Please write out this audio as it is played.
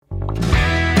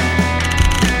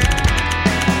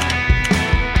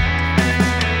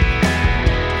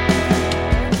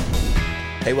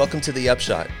welcome to The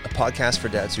Upshot, a podcast for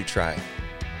dads who try.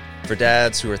 For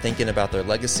dads who are thinking about their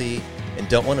legacy and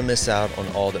don't want to miss out on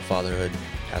all that fatherhood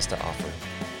has to offer.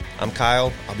 I'm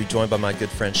Kyle. I'll be joined by my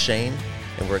good friend Shane,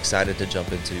 and we're excited to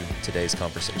jump into today's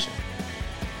conversation.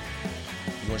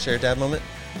 You want to share a dad moment?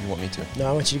 You want me to? No,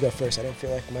 I want you to go first. I don't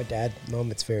feel like my dad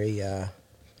moment's very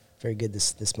good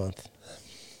this month.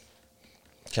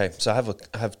 Okay, so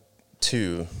I have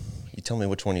two. You tell me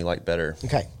which one you like better.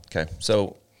 Okay.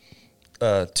 So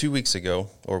 2 weeks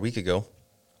ago, or a week ago,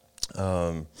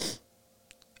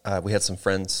 we had some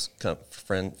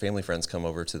family friends come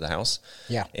over to the house.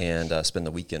 Yeah. And spend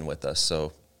the weekend with us.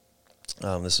 So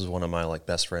this is one of my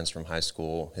best friends from high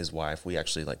school. His wife. We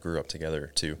actually grew up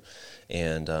together too,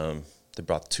 and they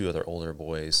brought two of their older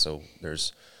boys. So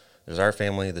there's our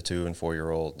family, the 2 and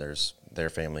 4-year-old. There's their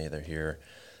family. They're here,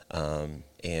 and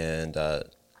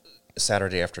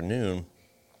Saturday afternoon.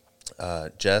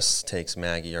 Jess takes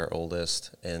Maggie, our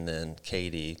oldest, and then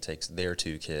Katie takes their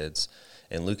 2 kids,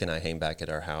 and Luke and I hang back at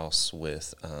our house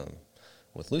with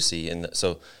Lucy. And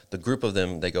so the group of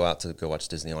them, they go out to go watch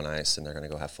Disney on Ice, and they're going to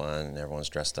go have fun, and everyone's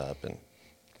dressed up, and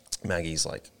Maggie's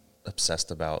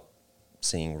obsessed about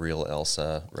seeing real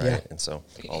Elsa, right? Yeah. And so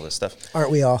all this stuff.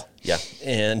 Aren't we all? Yeah.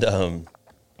 And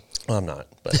well, I'm not,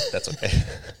 but that's okay.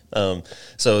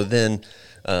 So then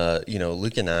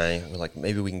Luke and I were like,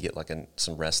 maybe we can get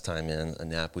some rest time in, a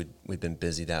nap. We'd been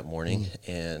busy that morning,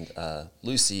 and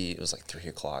Lucy, it was 3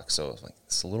 o'clock, so it was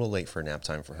it's a little late for nap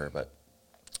time for her, but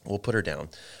we'll put her down.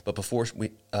 But before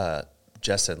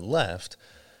Jess had left,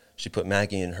 she put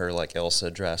Maggie in her Elsa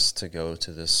dress to go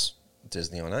to this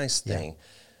Disney on Ice thing. Yeah.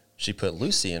 She put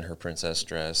Lucy in her princess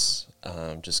dress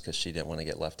just because she didn't want to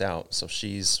get left out. So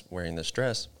she's wearing this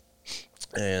dress,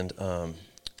 and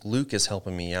Luke is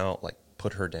helping me out,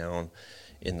 put her down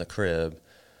in the crib.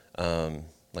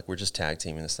 We're just tag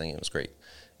teaming this thing. It was great.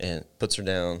 And puts her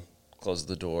down, closes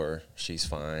the door. She's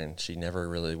fine. She never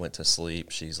really went to sleep.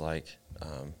 She's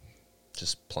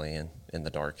just playing in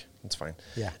the dark. It's fine.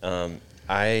 Yeah.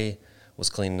 I was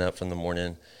cleaning up from the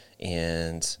morning,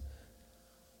 and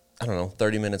I don't know,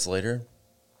 30 minutes later,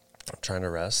 I'm trying to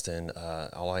rest, and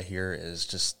all I hear is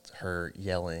just her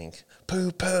yelling,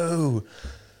 "Poo-poo!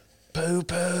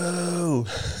 Poo-poo!"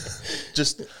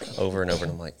 just over and over.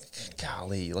 And I'm like,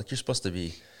 golly, you're supposed to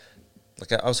be,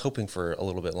 I was hoping for a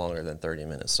little bit longer than 30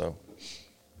 minutes. So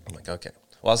I'm like, okay.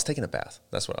 Well, I was taking a bath.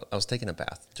 That's what I was taking a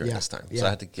bath during this time. Yeah. So I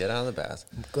had to get out of the bath.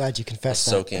 I'm glad you confessed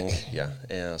that. Soaking, yeah.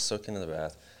 And I was soaking in the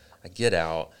bath. I get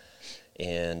out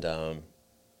and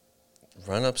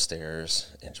run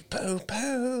upstairs and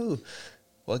poo-poo.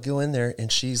 Well, I go in there, and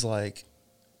she's like,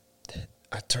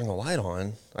 I turn the light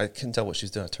on. I couldn't tell what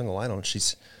she's doing. I turn the light on.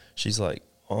 She's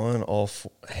on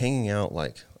hanging out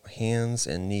hands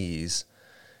and knees.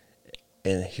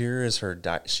 And here is her.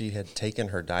 She had taken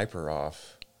her diaper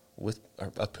off with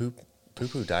a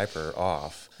poo-poo diaper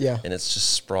off. Yeah. And it's just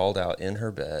sprawled out in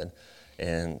her bed,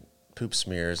 and poop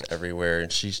smears everywhere.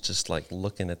 And she's just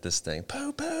looking at this thing,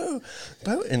 poo-poo,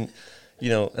 poo, and.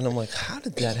 And I'm like, how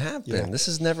did that happen? Yeah. This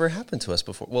has never happened to us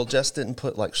before. Well, Jess didn't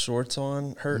put shorts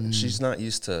on her. She's not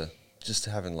used to just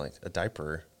having a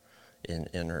diaper in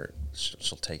her.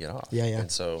 She'll take it off. Yeah, yeah.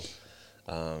 And so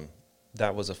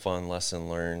that was a fun lesson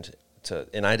learned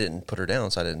and I didn't put her down,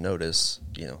 so I didn't notice,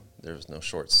 there was no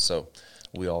shorts. So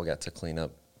we all got to clean up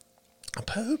a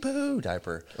poo-poo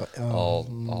diaper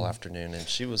all afternoon, and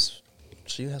she was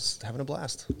having a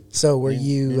blast. So were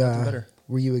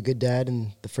you a good dad,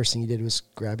 and the first thing you did was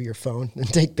grab your phone and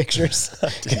take pictures?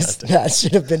 Because that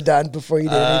should have been done before you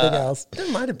did anything else. There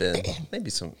might have been. Maybe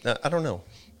some. I don't know.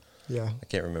 Yeah. I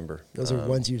can't remember. Those are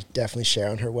ones you definitely share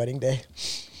on her wedding day.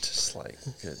 Just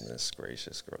goodness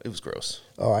gracious. It was gross.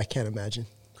 Oh, I can't imagine.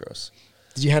 Gross.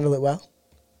 Did you handle it well?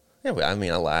 Yeah, I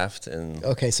laughed. And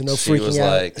okay, so no freaking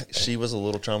out. She was a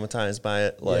little traumatized by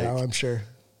it. Yeah, I'm sure.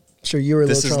 Sure, you were a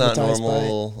little traumatized by it. This is not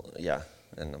normal. Yeah.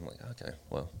 And I'm like, okay,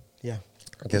 well. Yeah.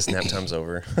 I guess nap time's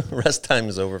over. Rest time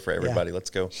is over for everybody. Yeah. Let's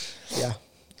go. Yeah.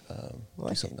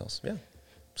 Do something else. Yeah.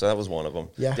 So that was one of them.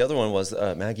 Yeah. The other one was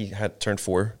Maggie had turned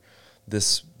 4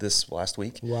 this last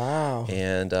week. Wow.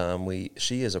 And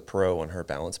she is a pro on her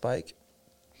balance bike.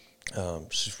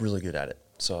 She's really good at it.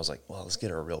 So I was like, well, let's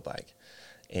get her a real bike.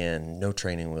 And no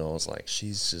training wheels.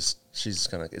 It's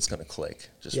gonna click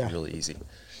just really easy.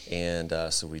 And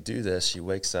so we do this. She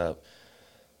wakes up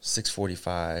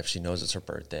 6:45. She knows it's her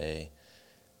birthday.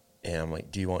 And I'm like,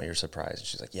 do you want your surprise? And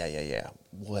she's like, yeah.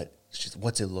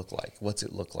 What's it look like? What's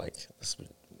it look like? This was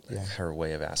her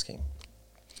way of asking.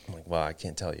 I'm like, well, I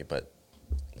can't tell you, but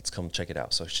let's come check it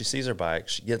out. So she sees her bike.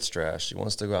 She gets dressed. She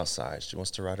wants to go outside. She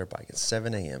wants to ride her bike. It's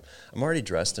 7 a.m. I'm already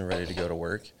dressed and ready to go to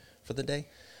work for the day.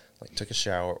 Like took a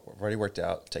shower, already worked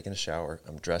out, taking a shower.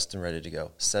 I'm dressed and ready to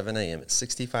go. 7 a.m. It's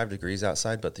 65 degrees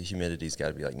outside, but the humidity's got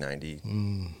to be like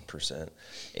 90%.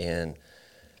 And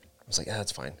I was like,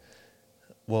 that's fine.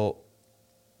 Well,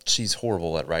 she's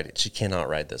horrible at riding. She cannot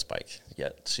ride this bike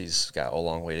yet. She's got a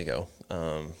long way to go.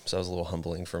 So that was a little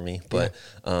humbling for me. But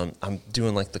I'm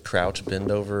doing like the crouch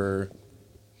bend over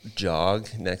jog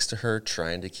next to her,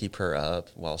 trying to keep her up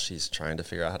while she's trying to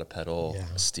figure out how to pedal,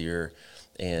 steer,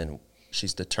 and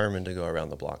she's determined to go around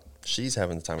the block. She's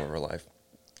having the time of her life.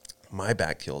 My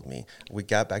back killed me. We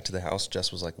got back to the house.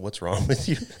 Jess was like, "What's wrong with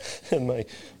you?" And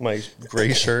my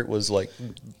gray shirt was like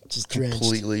just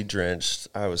completely drenched.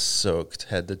 I was soaked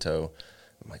head to toe.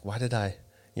 I'm like, why did I?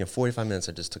 45 minutes.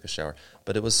 I just took a shower,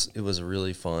 but it was a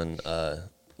really fun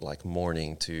like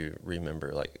morning to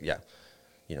remember. Like,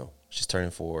 she's turning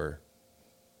 4.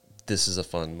 This is a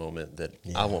fun moment that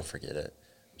I won't forget it.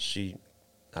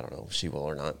 I don't know if she will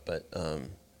or not, but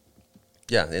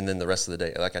and then the rest of the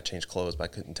day, like I changed clothes, but I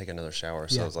couldn't take another shower,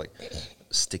 so I was like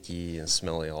sticky and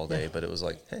smelly all day. But it was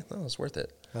like, hey, no, it's worth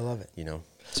it. I love it.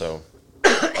 So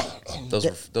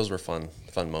those were fun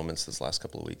moments this last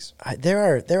couple of weeks.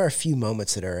 There are a few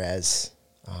moments that are as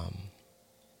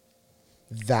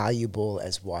valuable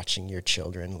as watching your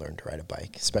children learn to ride a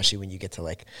bike, especially when you get to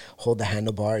like hold the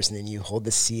handlebars and then you hold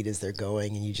the seat as they're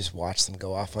going and you just watch them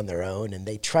go off on their own, and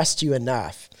they trust you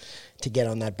enough to get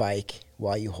on that bike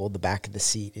while you hold the back of the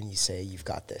seat and you say, "You've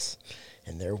got this."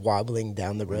 And they're wobbling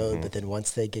down the road, but then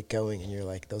once they get going, and you're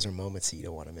like, those are moments that you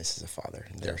don't want to miss as a father.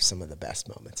 And they're some of the best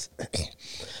moments. I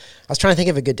was trying to think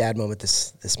of a good dad moment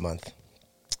this month.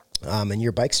 And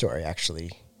your bike story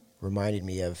actually reminded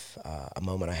me of a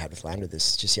moment I had with Lander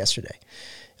just yesterday.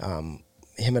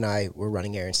 Him and I were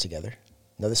running errands together.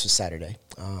 No, this was Saturday.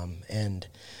 And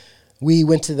we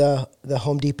went to the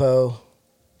Home Depot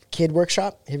kid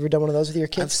workshop. Have you ever done one of those with your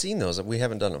kids? I've seen those. We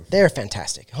haven't done them. They're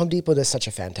fantastic. Home Depot does such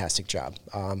a fantastic job.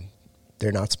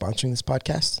 They're not sponsoring this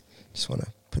podcast. Just want to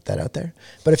put that out there.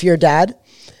 But if you're a dad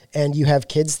and you have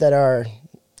kids that are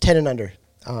 10 and under,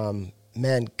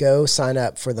 man, go sign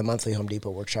up for the monthly Home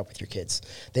Depot workshop with your kids.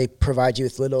 They provide you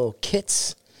with little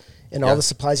kits and all the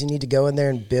supplies you need to go in there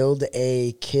and build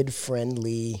a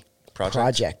kid-friendly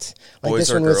project. Like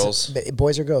boys or girls?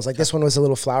 Boys or girls. Like this one was a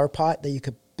little flower pot that you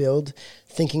could build,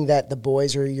 thinking that the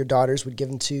boys or your daughters would give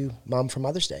them to mom for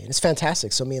Mother's Day. And it's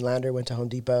fantastic. So me and Lander went to Home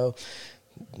Depot,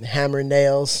 hammering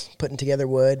nails, putting together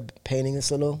wood, painting this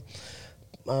little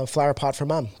flower pot for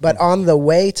mom. But on the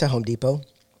way to Home Depot,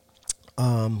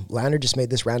 Lander just made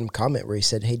this random comment where he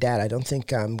said, "Hey, Dad, I don't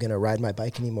think I'm going to ride my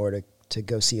bike anymore to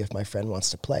go see if my friend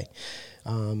wants to play."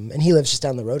 And he lives just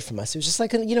down the road from us. It was just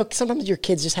like, sometimes your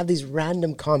kids just have these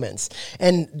random comments.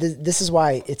 And this is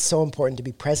why it's so important to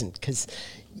be present, because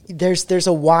there's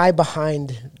a why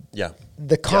behind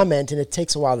the comment, and it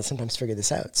takes a while to sometimes figure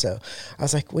this out. So I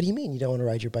was like, "What do you mean you don't want to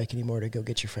ride your bike anymore to go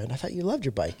get your friend? I thought you loved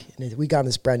your bike." And we got him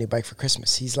this brand new bike for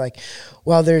Christmas. He's like,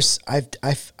 "Well,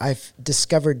 I've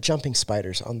discovered jumping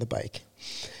spiders on the bike."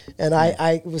 And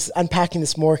I was unpacking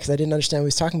this more because I didn't understand what he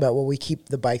was talking about. Well, we keep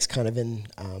the bikes kind of in,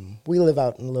 we live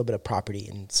out in a little bit of property,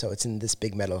 and so it's in this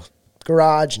big metal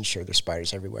garage, and sure, there's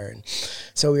spiders everywhere. And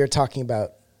so we were talking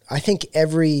about, I think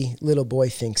every little boy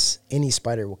thinks any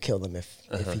spider will kill them if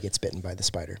he gets bitten by the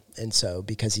spider. And so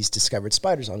because he's discovered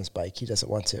spiders on his bike, he doesn't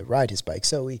want to ride his bike.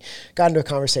 So we got into a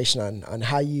conversation on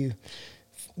how you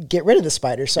get rid of the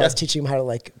spider. So I was teaching him how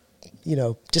to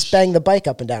just bang the bike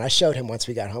up and down. I showed him once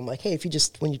we got home, like, hey, if you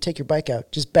when you take your bike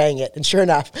out, just bang it. And sure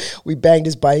enough, we banged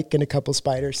his bike and a couple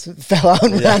spiders fell out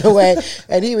and ran away.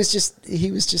 And he was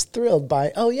just thrilled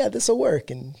by, oh yeah, this will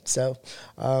work. And so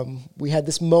we had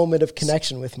this moment of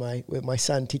connection with my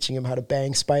son, teaching him how to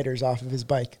bang spiders off of his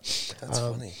bike. That's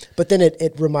funny. But then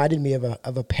it reminded me of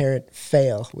a parent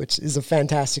fail, which is a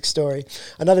fantastic story.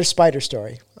 Another spider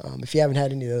story. If you haven't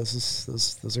had any of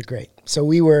those are great. So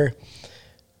we were,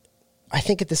 I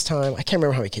think at this time, I can't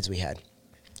remember how many kids we had,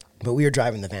 but we were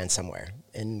driving the van somewhere,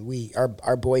 and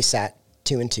our boy sat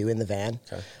 2 and 2 in the van.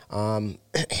 Okay.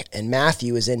 And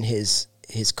Matthew was in his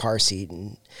car seat,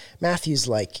 and Matthew's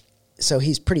so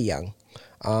he's pretty young,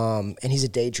 and he's a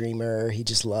daydreamer. He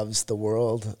just loves the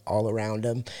world all around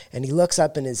him, and he looks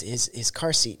up in his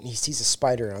car seat, and he sees a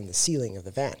spider on the ceiling of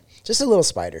the van, just a little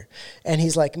spider, and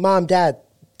he's like, "Mom, Dad,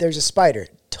 there's a spider."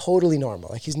 Totally normal.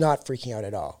 Like, he's not freaking out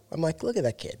at all. I'm like, look at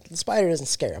that kid. The spider doesn't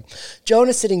scare him.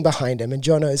 Jonah's sitting behind him, and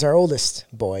Jonah is our oldest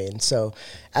boy. And so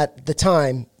at the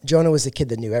time, Jonah was the kid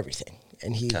that knew everything.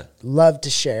 And he loved to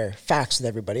share facts with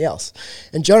everybody else.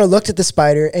 And Jonah looked at the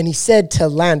spider, and he said to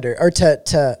Lander, or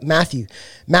to Matthew,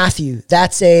 "Matthew,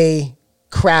 that's a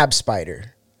crab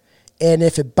spider. And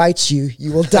if it bites you,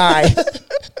 you will die."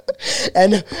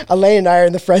 And Elaine and I are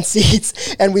in the front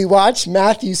seats, and we watch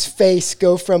Matthew's face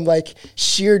go from like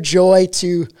sheer joy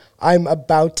to I'm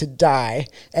about to die.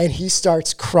 And he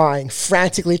starts crying,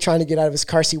 frantically trying to get out of his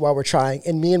car seat while we're trying.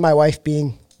 And me and my wife,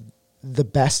 being the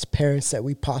best parents that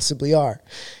we possibly are,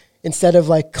 instead of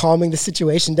like calming the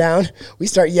situation down, we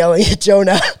start yelling at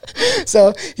Jonah.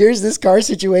 So here's this car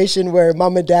situation where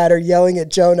mom and dad are yelling at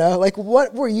Jonah. Like,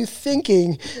 what were you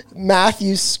thinking?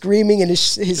 Matthew's screaming in his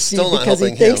seat because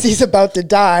he thinks he's about to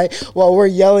die, while we're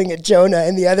yelling at Jonah,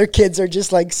 and the other kids are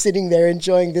just like sitting there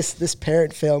enjoying this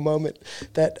parent fail moment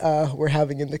that we're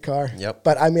having in the car. Yep.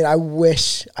 But I mean, I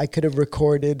wish I could have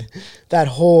recorded that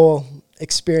whole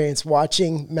experience,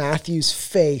 watching Matthew's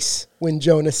face when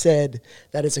Jonah said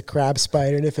that is a crab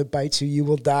spider, and if it bites you, you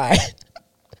will die.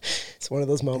 It's one of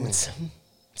those moments.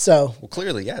 So, well,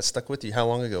 clearly, yeah, it stuck with you. How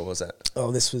long ago was that?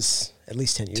 Oh, this was at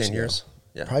least 10 years 10 ago. years?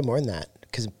 Yeah. Probably more than that,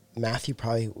 because Matthew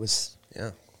probably was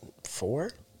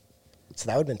 4. So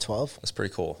that would have been 12. That's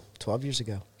pretty cool. 12 years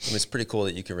ago. I mean, it's pretty cool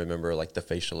that you can remember like the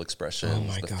facial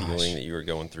expressions, feeling that you were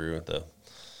going through.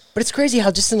 But it's crazy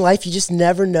how just in life, you just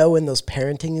never know when those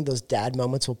parenting and those dad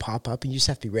moments will pop up, and you just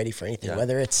have to be ready for anything. Yeah.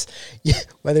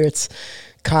 Whether it's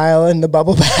Kyle in the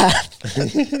bubble bath,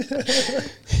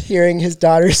 hearing his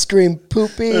daughter scream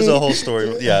poopy. There's a whole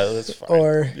story. Yeah, that's fine.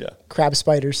 Or crab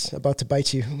spiders about to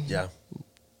bite you. Yeah.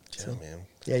 So, man.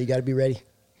 Yeah, you got to be ready.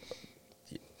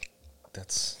 I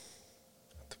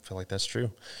feel like that's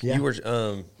true. Yeah. You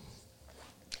were,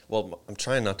 well, I'm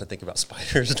trying not to think about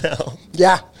spiders now.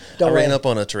 Yeah. I ran up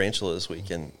on a tarantula this week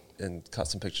and caught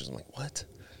some pictures. I'm like, what?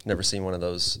 Never seen one of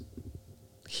those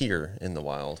here in the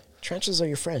wild. Tarantulas are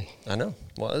your friend. I know.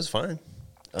 Well, it was fine.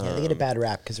 Yeah, they get a bad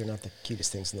rap because they're not the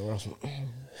cutest things in the world.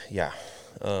 Yeah.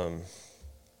 And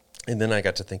then I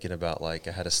got to thinking about, like,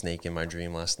 I had a snake in my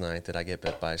dream last night. Did I get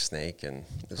bit by a snake? And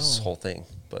this whole thing.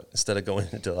 But instead of going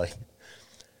into, like,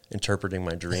 interpreting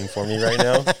my dream for me right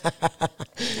now.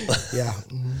 Yeah.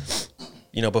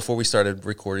 You know, before we started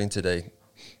recording today,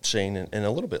 Shane, and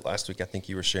a little bit last week, I think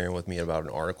you were sharing with me about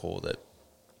an article that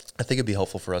I think it'd be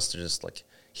helpful for us to just, like,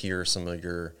 hear some of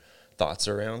your thoughts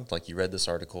around. Like, you read this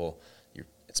article,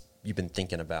 you've been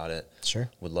thinking about it. Sure.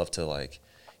 Would love to, like,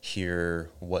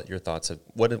 hear what your thoughts of,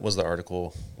 what was the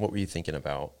article, what were you thinking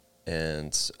about?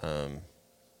 And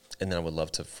then I would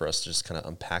love for us to just kind of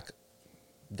unpack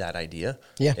that idea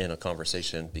in a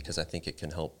conversation, because I think it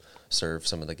can help serve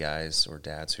some of the guys or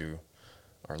dads who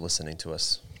are listening to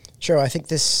us. Sure. I think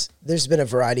there's been a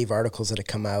variety of articles that have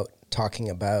come out talking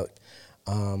about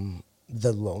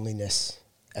the loneliness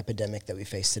epidemic that we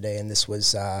face today. And this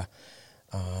was the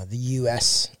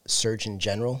U.S. Surgeon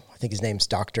General. I think his name's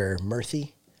Dr.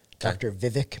 Murthy, Dr.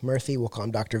 Vivek Murthy. We'll call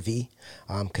him Dr. V,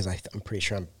 because I'm pretty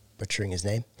sure I'm butchering his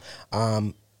name.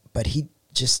 But he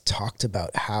just talked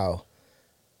about how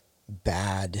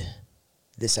bad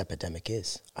this epidemic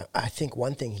is. I think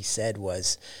one thing he said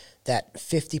was that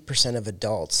 50% of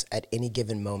adults at any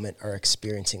given moment are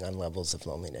experiencing levels of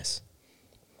loneliness.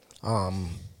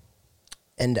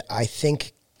 And I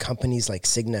think companies like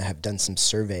Cigna have done some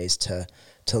surveys to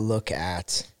look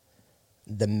at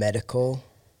the medical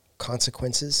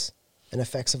consequences and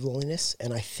effects of loneliness.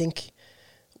 And I think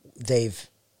they've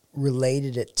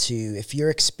related it to, if you're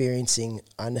experiencing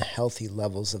unhealthy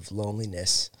levels of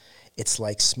loneliness, it's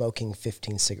like smoking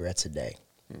 15 cigarettes a day.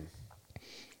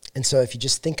 And so if you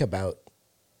just think about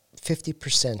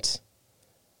 50%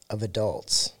 of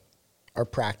adults are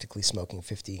practically smoking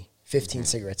 15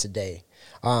 cigarettes a day.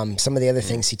 Some of the other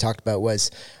things he talked about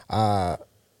was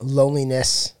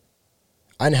loneliness,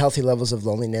 unhealthy levels of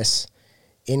loneliness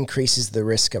increases the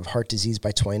risk of heart disease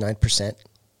by 29%,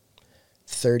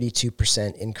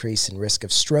 32% increase in risk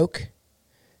of stroke,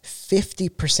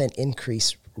 50%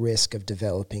 increase risk of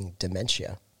developing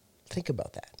dementia. Think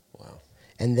about that. Wow.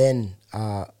 And then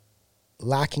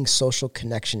lacking social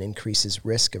connection increases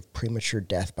risk of premature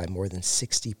death by more than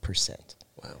 60%.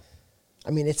 Wow. I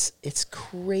mean, it's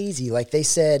crazy. Like they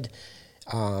said,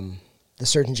 the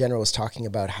Surgeon General was talking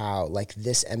about how, like,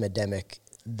 this epidemic,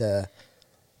 the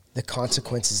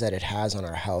consequences that it has on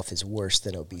our health is worse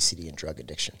than obesity and drug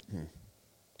addiction,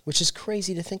 which is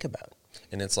crazy to think about.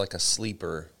 And it's like a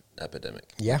sleeper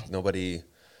epidemic. Yeah. Like nobody,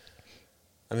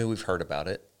 I mean, we've heard about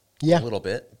it a little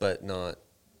bit, but not,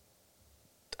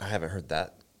 I haven't heard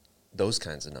those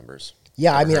kinds of numbers.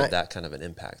 Yeah, I mean, that kind of an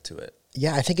impact to it.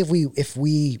 Yeah, I think if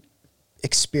we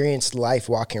experienced life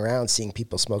walking around seeing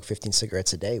people smoke 15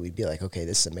 cigarettes a day, we'd be like, okay,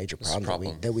 this is a major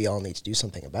problem that we all need to do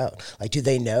something about. Like, do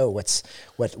they know what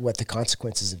the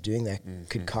consequences of doing that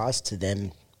could cause to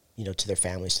them, you know, to their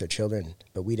families, to their children?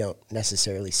 But we don't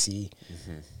necessarily see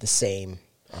the same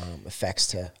effects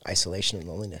to isolation and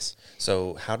loneliness.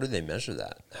 So how do they measure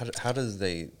that?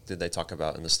 Did they talk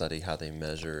about in the study how they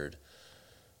measured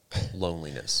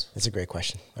loneliness? That's a great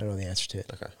question. I don't know the answer to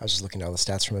it. Okay. I was just looking at all the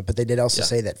stats from it, but they did also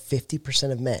say that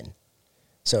 50% of men,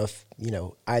 so if,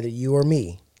 either you or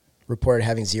me reported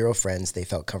having zero friends they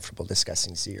felt comfortable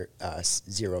discussing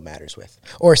zero matters with,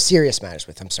 or serious matters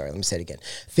with. I'm sorry, let me say it again.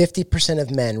 50% of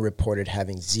men reported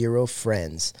having zero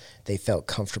friends they felt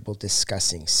comfortable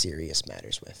discussing serious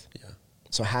matters with. Yeah.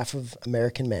 So half of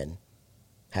American men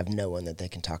have no one that they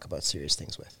can talk about serious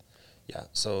things with. Yeah,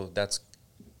 so that's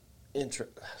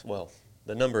well,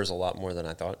 the number is a lot more than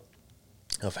I thought,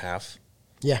 of half.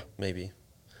 Yeah. Maybe.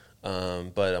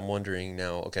 But I'm wondering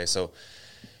now, okay, so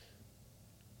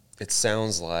it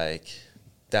sounds like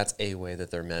that's a way that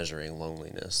they're measuring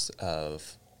loneliness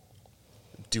of,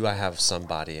 do I have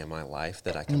somebody in my life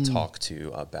that I can talk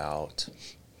to about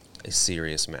a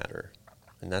serious matter?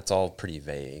 And that's all pretty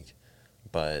vague,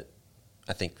 but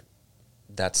I think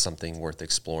that's something worth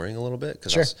exploring a little bit,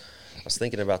 because Sure. I was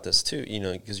thinking about this too,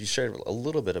 because you shared a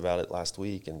little bit about it last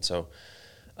week, and so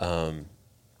it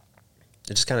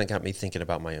just kind of got me thinking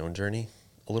about my own journey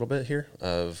a little bit here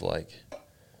of like,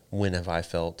 when have I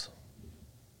felt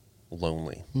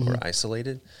lonely or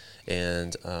isolated,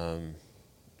 and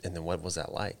then what was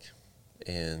that like?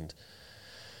 And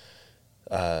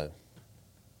I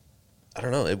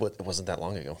don't know, it wasn't that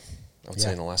long ago. I would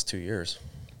say in the last 2 years.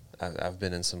 I've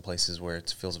been in some places where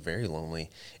it feels very lonely,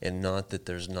 and not that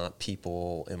there's not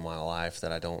people in my life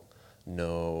that I don't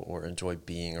know or enjoy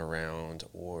being around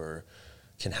or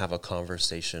can have a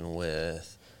conversation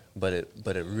with, but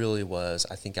it really was,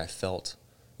 I think I felt,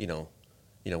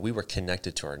 we were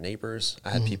connected to our neighbors.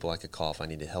 I had people I could call if I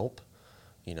needed help.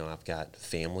 I've got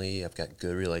family, I've got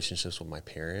good relationships with my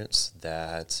parents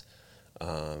that,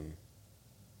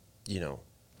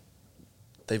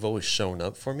 they've always shown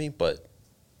up for me, but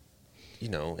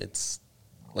it's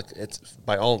like, it's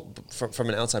by all, from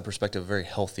an outside perspective, a very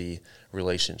healthy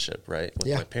relationship, right?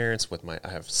 With my parents,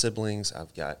 I have siblings,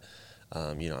 I've got,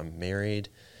 I'm married,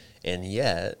 and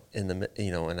yet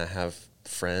and I have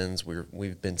friends.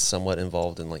 We've been somewhat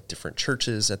involved in like different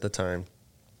churches at the time,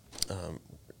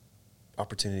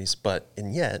 opportunities,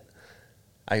 and yet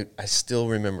I still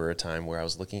remember a time where I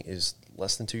was looking, it was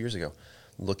less than 2 years ago,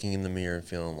 looking in the mirror and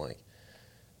feeling like,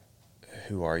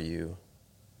 who are you?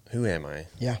 Who am I?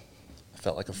 Yeah. I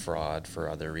felt like a fraud for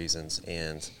other reasons,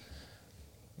 and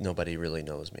nobody really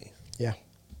knows me. Yeah.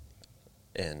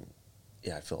 And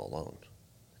I feel alone.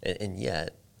 And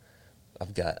yet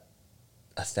I've got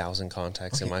 1,000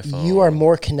 contacts in my phone. You are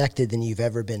more connected than you've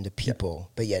ever been to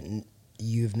people, but yet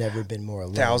you've never been more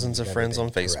alone. Thousands of friends on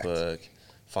Facebook,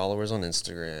 followers on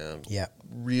Instagram. Yeah.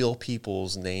 Real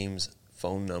people's names,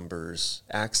 phone numbers,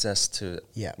 access to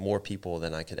more people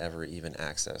than I could ever even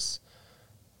access,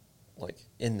 like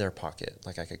in their pocket.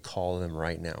 Like I could call them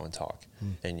right now and talk,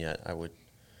 and yet it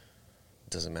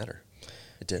doesn't matter.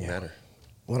 It didn't matter.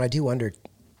 Well, I do wonder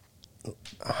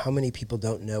how many people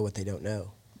don't know what they don't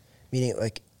know. Meaning,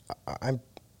 like,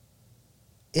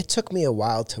 it took me a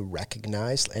while to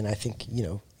recognize, and I think,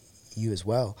 you as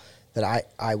well, that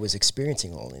I was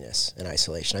experiencing loneliness and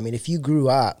isolation. I mean, if you grew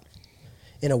up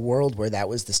in a world where that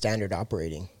was the standard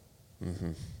operating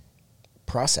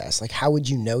process, like, how would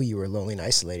you know you were lonely and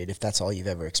isolated if that's all you've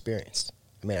ever experienced?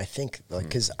 I mean, I think, like,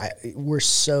 because we're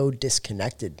so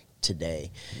disconnected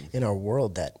today in our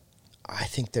world that I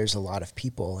think there's a lot of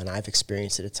people, and I've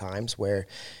experienced it at times, where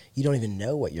you don't even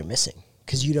know what you're missing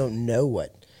because you don't know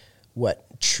what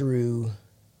true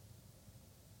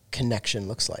connection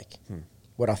looks like,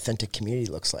 what authentic community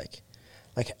looks like.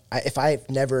 Like, if I've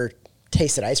never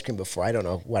tasted ice cream before, I don't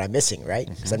know what I'm missing, right?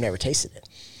 Because I've never tasted it.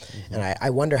 And I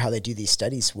wonder how they do these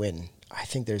studies when I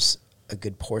think there's a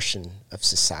good portion of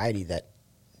society that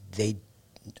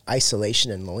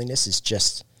isolation and loneliness is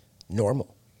just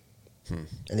normal. And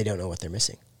they don't know what they're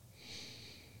missing.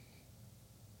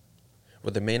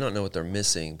 Well, they may not know what they're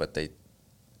missing, but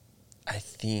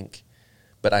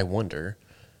I wonder,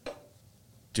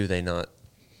 do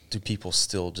people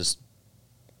still just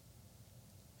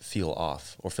feel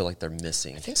off or feel like they're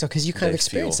missing? I think so, because you kind of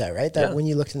experienced that, right? That when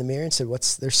you looked in the mirror and said,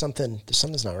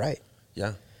 something's not right.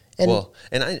 Yeah.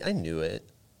 And I knew it.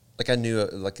 Like, I knew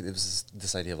it, like, it was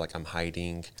this idea of like, I'm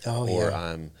hiding, or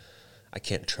I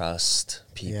can't trust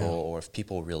people, or if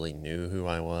people really knew who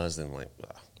I was, then like,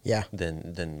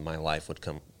 then my life would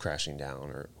come crashing down,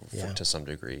 or to some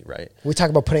degree, right? We talk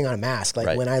about putting on a mask,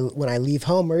 like when I leave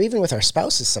home, or even with our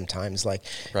spouses sometimes, like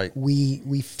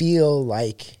we feel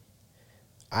like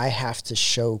I have to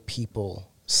show people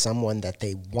someone that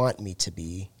they want me to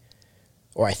be,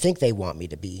 or I think they want me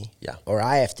to be, Yeah. or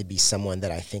I have to be someone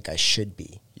that I think I should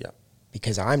be. Yeah.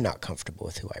 Because I'm not comfortable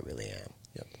with who I really am.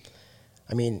 Yep.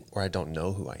 I mean, or I don't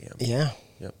know who I am. Yeah.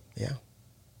 Yep. Yeah.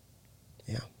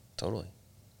 Yeah. Totally.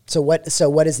 So what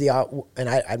is the, and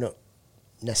I don't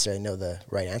necessarily know the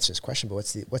right answer to this question, but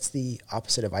what's the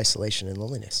opposite of isolation and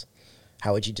loneliness?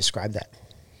 How would you describe that?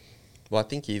 Well, I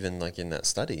think even like in that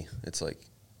study, it's like,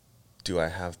 do I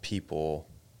have people,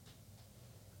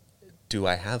 do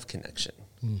I have connection?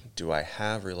 Do I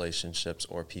have relationships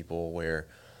or people where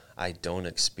I don't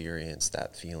experience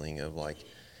that feeling of like,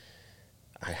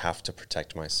 I have to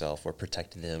protect myself or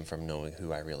protect them from knowing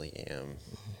who I really am?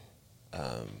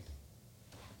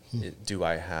 Do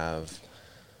I have,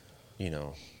 and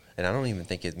I don't even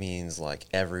think it means like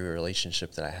every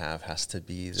relationship that I have has to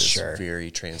be this very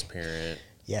transparent,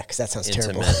 yeah, because that sounds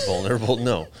intimate, terrible. vulnerable.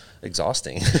 No,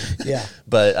 exhausting. Yeah.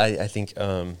 But I think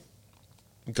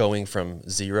going from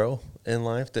zero in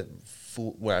life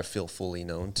where I feel fully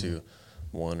known to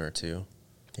one or two,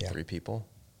 three people,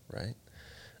 right?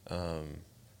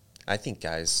 I think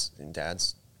guys and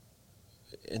dads,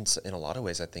 in a lot of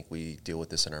ways, I think we deal with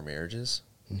this in our marriages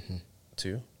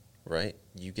too, right?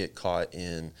 You get caught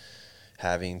in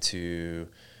having to,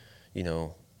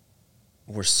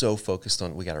 we're so focused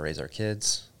on, we got to raise our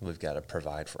kids. We've got to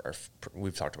provide for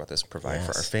we've talked about this, provide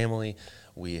for our family.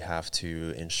 We have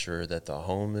to ensure that the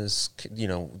home is,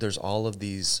 there's all of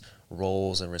these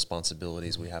roles and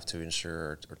responsibilities we have to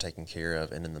ensure are taken care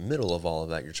of. And in the middle of all of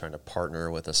that, you're trying to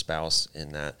partner with a spouse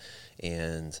in that.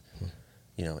 And,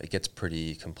 it gets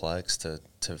pretty complex to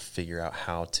figure out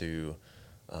how to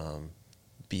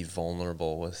be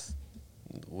vulnerable with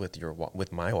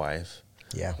my wife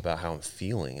about how I'm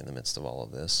feeling in the midst of all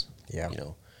of this.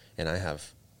 And I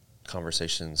have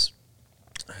conversations,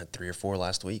 I had 3 or 4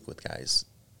 last week with guys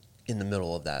in the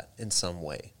middle of that in some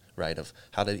way, right? Of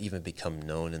how to even become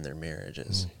known in their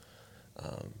marriages.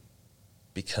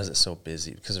 Because it's so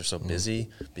busy, because they're so busy,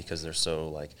 because they're so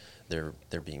like,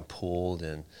 they're being pulled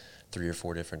in 3 or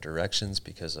 4 different directions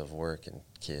because of work and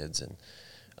kids and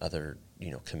other,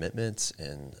 commitments.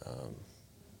 And,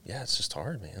 it's just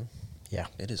hard, man. Yeah.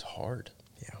 It is hard.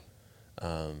 Yeah.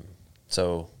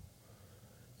 So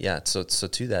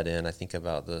to that end, I think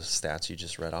about the stats you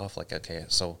just read off, like, okay,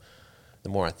 so the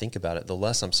more I think about it, the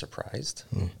less I'm surprised,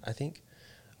 I think,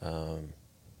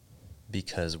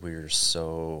 because we're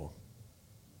so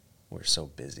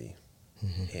busy.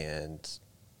 And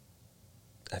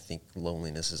I think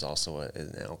loneliness is also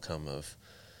an outcome of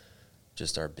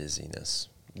just our busyness.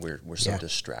 We're so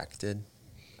distracted,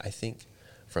 I think,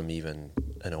 from even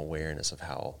an awareness of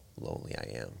how lonely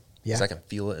I am. Because I can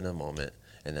feel it in a moment,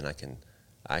 and then I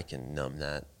can numb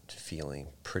that feeling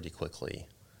pretty quickly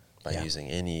by using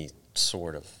any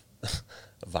sort of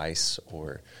vice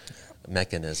or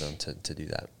mechanism to do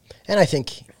that. And I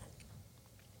think,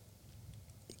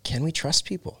 can we trust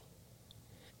people?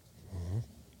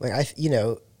 Like,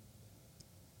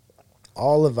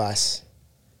 all of us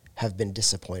have been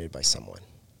disappointed by someone.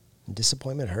 And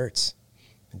disappointment hurts.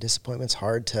 And disappointment's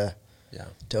hard to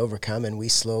overcome, and we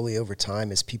slowly over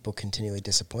time, as people continually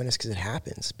disappoint us, because it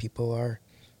happens.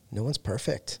 No one's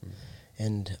perfect.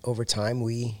 And over time,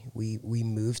 we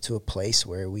move to a place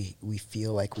where we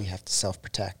feel like we have to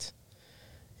self-protect.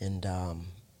 And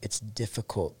it's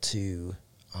difficult to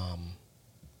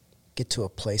get to a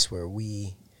place where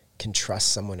we can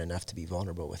trust someone enough to be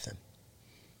vulnerable with them.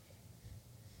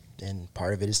 And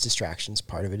part of it is distractions,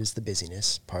 part of it is the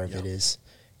busyness, part of it is,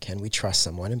 can we trust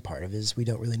someone, and part of it is we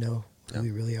don't really know who we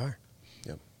really are.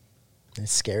 And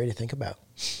it's scary to think about.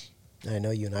 And I know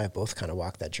you and I have both kind of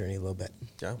walked that journey a little bit.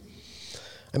 Yeah.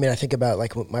 I mean, I think about,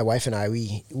 like, my wife and I,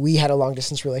 we had a long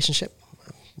distance relationship.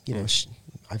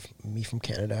 Me from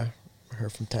Canada, her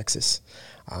from Texas.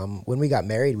 When we got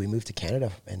married, we moved to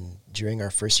Canada, and during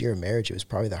our first year of marriage, it was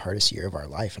probably the hardest year of our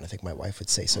life, and I think my wife would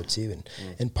say so too.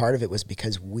 And part of it was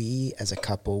because we, as a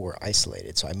couple, were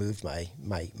isolated. So I moved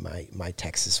my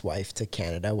Texas wife to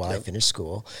Canada while I finished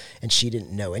school, and she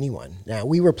didn't know anyone. Now,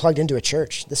 we were plugged into a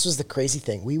church. This was the crazy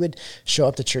thing. We would show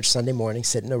up to church Sunday morning,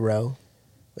 sit in a row,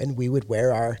 and we would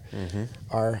wear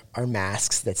our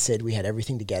masks that said we had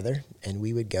everything together, and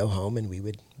we would go home, and we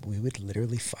would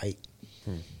literally fight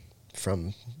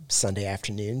from Sunday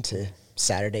afternoon to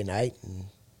Saturday night, and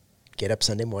get up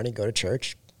Sunday morning, go to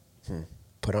church,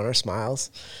 put on our smiles,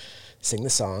 sing the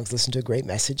songs, listen to a great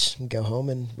message, and go home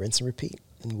and rinse and repeat.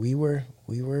 And we were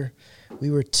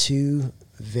 2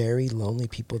 very lonely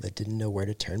people that didn't know where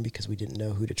to turn because we didn't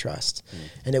know who to trust.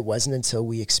 And it wasn't until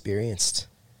we experienced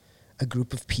a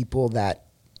group of people that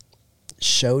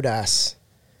showed us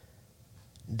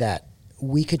that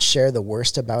we could share the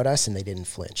worst about us and they didn't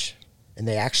flinch. and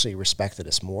they actually respected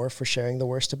us more for sharing the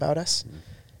worst about us.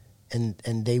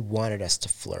 And they wanted us to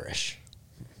flourish.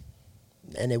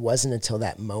 And it wasn't until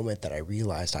that moment that I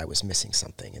realized I was missing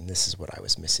something, and this is what I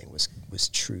was missing was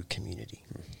true community.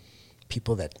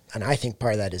 People that, and I think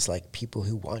part of that is like people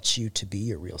who want you to be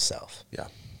your real self. Yeah.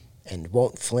 And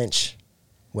won't flinch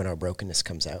when our brokenness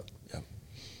comes out. Yeah.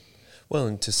 Well,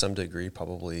 and to some degree,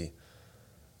 probably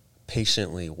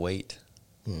patiently wait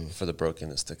for the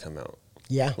brokenness to come out.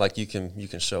 Yeah. Like you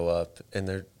can show up, and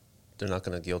they're not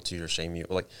going to guilt you or shame you.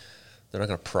 Like they're not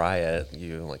going to pry at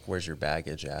you. Like, where's your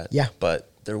baggage at? Yeah.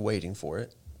 But they're waiting for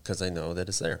it because they know that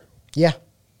it's there. Yeah.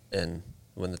 And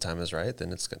when the time is right,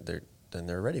 then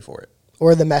they're ready for it.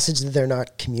 Or the message that they're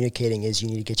not communicating is you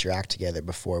need to get your act together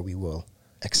before we will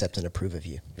accept and approve of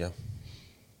you. Yeah.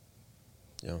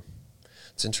 Yeah.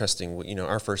 It's interesting. You know,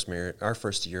 our first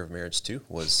year of marriage too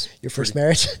was Your first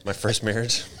marriage? My first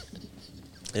marriage.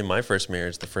 In my first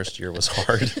marriage, the first year was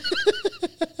hard.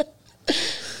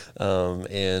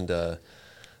 And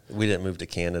we didn't move to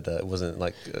Canada. It wasn't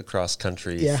like a cross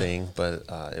country thing, but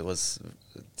it was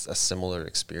a similar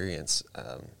experience.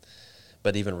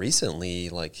 But even recently,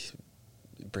 like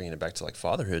bringing it back to like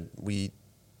fatherhood, we,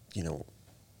 you know,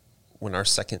 when our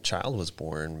second child was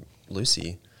born,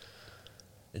 Lucy,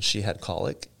 and she had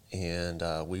colic, and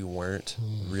we weren't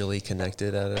really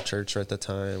connected at a church at the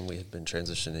time. We had been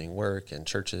transitioning work and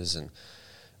churches, and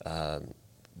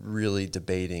really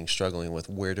debating, struggling with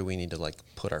where do we need to like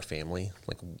put our family,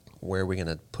 like where are we going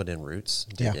to put in roots,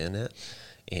 dig in it.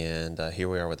 And here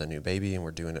we are with a new baby, and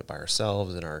we're doing it by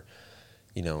ourselves. And our,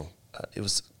 you know, it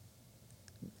was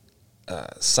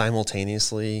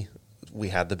simultaneously, we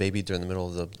had the baby during the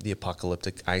middle of the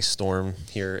apocalyptic ice storm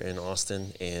here in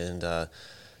Austin. And,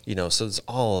 you know, so there's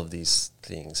all of these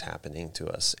things happening to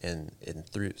us. And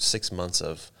through 6 months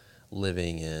of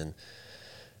living in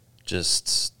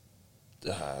just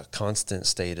constant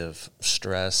state of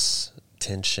stress,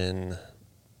 tension,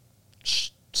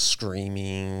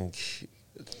 screaming,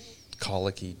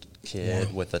 colicky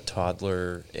kid with a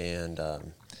toddler, and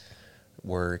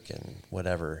work and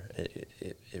whatever,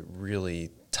 it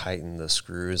really tightened the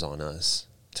screws on us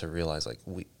to realize like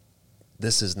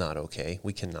this is not okay.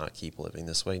 We cannot keep living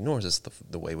this way, nor is this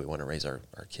the way we want to raise our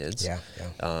kids.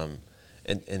 And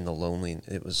the lonely,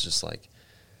 it was just like,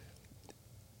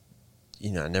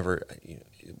 you know,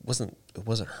 it wasn't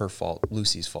her fault,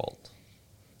 Lucy's fault.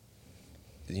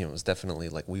 You know, it was definitely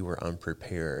like we were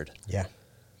unprepared. Yeah.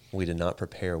 We did not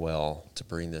prepare well to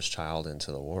bring this child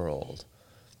into the world.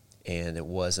 And it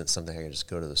wasn't something I could just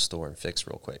go to the store and fix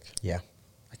real quick. Yeah.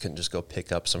 I couldn't just go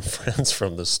pick up some friends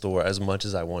from the store as much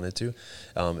as I wanted to.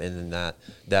 And then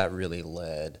that really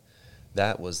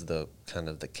that was the kind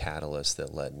of the catalyst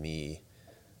that led me,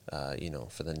 you know,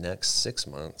 for the next 6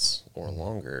 months or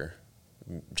longer,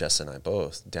 Jess and I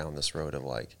both down this road of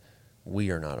like,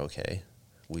 we are not okay.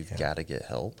 We've got to get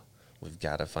help. We've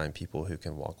got to find people who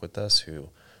can walk with us, who,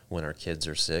 when our kids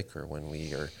are sick or when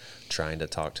we are trying to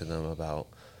talk to them about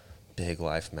big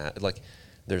life like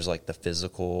there's like the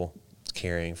physical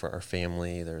caring for our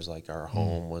family. There's like our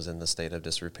home was in the state of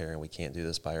disrepair and we can't do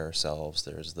this by ourselves.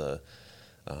 There's the,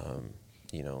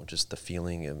 you know, just the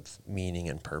feeling of meaning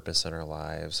and purpose in our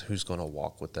lives. Who's going to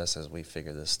walk with us as we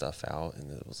figure this stuff out?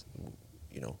 And it was,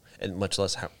 you know, and much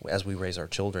less as we raise our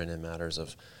children in matters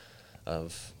of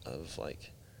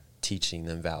like teaching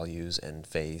them values and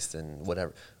faith and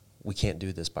whatever. We can't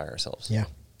do this by ourselves. Yeah.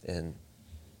 And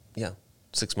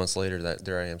 6 months later,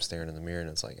 there I am staring in the mirror, and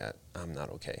it's like I'm not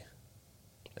okay,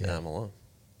 and I'm alone.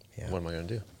 Yeah. What am I going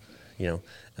to do? You know,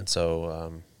 and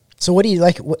so. So what do you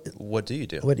like? What do you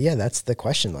do? Yeah, that's the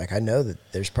question. Like, I know that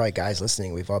there's probably guys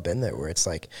listening. We've all been there, where it's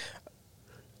like,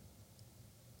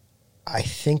 I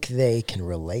think they can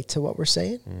relate to what we're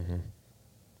saying. Mm-hmm.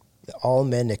 All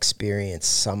men experience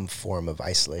some form of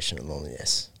isolation and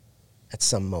loneliness at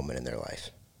some moment in their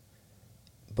life.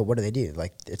 But what do?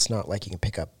 Like, it's not like you can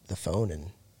pick up the phone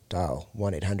and dial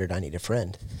 1-800 I need a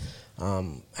friend.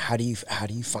 How do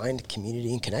you find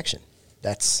community and connection?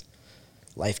 That's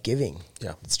life-giving.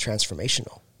 Yeah. It's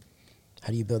transformational. How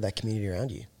do you build that community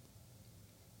around you?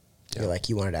 Yeah. You're like,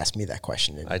 you wanted to ask me that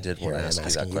question. And I did want to ask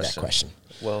you that question.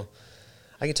 Well,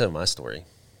 I can tell my story,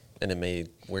 and it may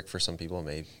work for some people. It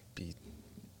may be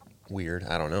weird.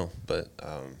 I don't know. But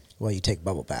well, you take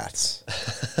bubble baths.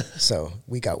 So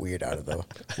we got weird out of the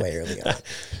way early on.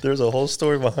 There's a whole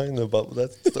story behind the bubble.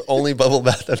 That's the only bubble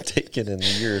bath I've taken in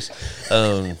years.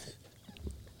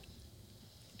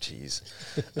 Jeez.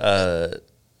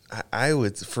 I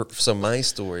would, so my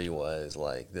story was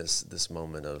like this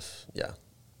moment of,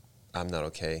 I'm not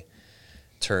okay.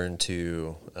 Turn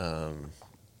to,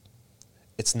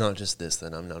 it's not just this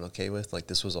that I'm not okay with. Like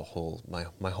this was a whole,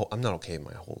 my whole, I'm not okay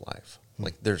my whole life.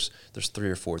 Like there's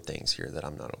 3 or 4 things here that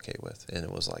I'm not okay with. And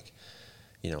it was like,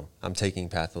 you know, I'm taking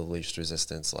path of least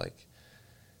resistance, like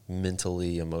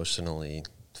mentally, emotionally,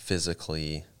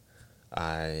 physically.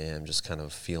 I am just kind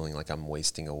of feeling like I'm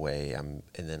wasting away. And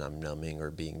then I'm numbing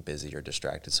or being busy or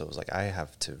distracted. So it was like, I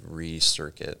have to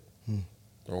recircuit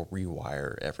or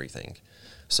rewire everything.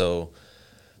 So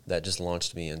that just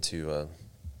launched me into,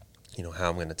 you know, how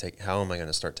am I going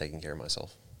to start taking care of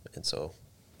myself? And so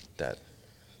that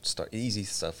easy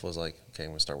stuff was like, okay, I'm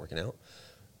going to start working out.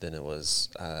 Then it was,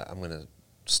 I'm going to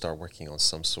start working on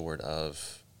some sort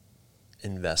of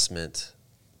investment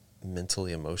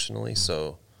mentally, emotionally.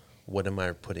 So what am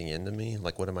I putting into me?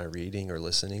 Like, what am I reading or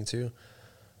listening to?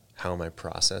 How am I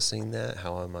processing that?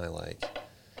 How am I like,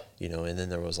 you know, and then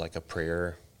there was like a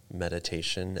prayer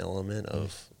meditation element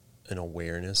of an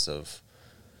awareness of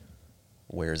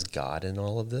where's God in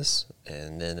all of this?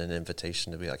 And then an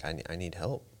invitation to be like, I need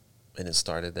help. And it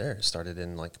started there. It started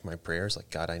in like my prayers, like,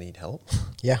 God, I need help.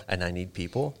 Yeah. And I need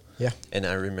people. Yeah. And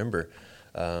I remember,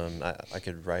 I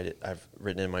could write it. I've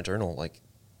written in my journal, like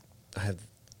I have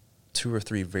 2 or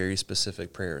 3 very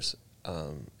specific prayers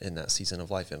in that season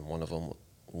of life. And one of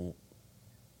them,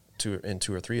 2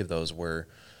 or 3 of those were,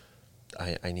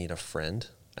 I need a friend.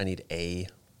 I need a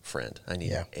friend. I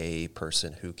need a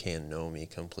person who can know me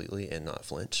completely and not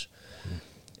flinch.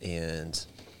 And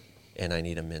I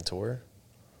need a mentor,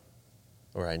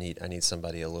 or I need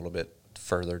somebody a little bit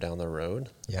further down the road.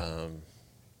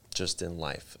 Just in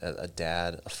life, a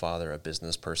dad, a father, a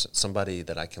business person, somebody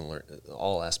that I can learn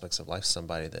all aspects of life,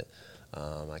 somebody that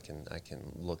I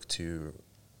can look to,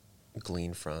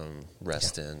 glean from,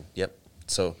 rest in. Yep.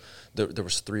 So there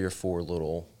was 3 or 4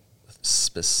 little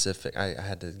specific. I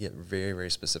had to get very, very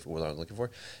specific with what I was looking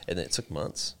for, and it took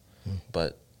months.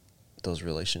 But those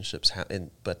relationships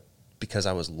but because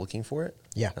I was looking for it,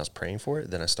 I was praying for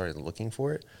it. Then I started looking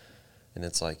for it, and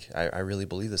it's like I really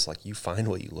believe this. Like, you find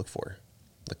what you look for.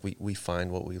 Like we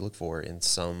find what we look for in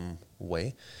some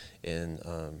way, and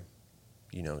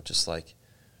you know, just like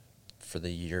for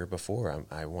the year before,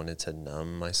 I wanted to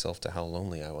numb myself to how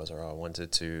lonely I was, or I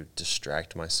wanted to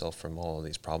distract myself from all of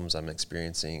these problems I'm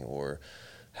experiencing, or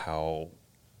how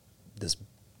this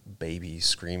baby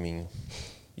screaming,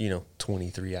 you know,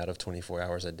 23 out of 24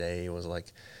 hours a day was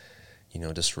like, you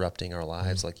know, disrupting our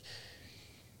lives. Like,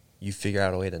 you figure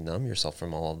out a way to numb yourself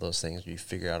from all of those things. You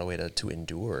figure out a way to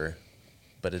endure,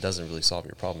 but it doesn't really solve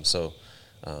your problem. So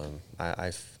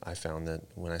I found that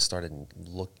when I started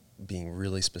being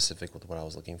really specific with what I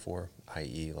was looking for,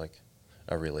 i.e. like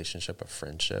a relationship, a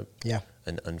friendship,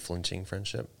 an unflinching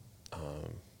friendship,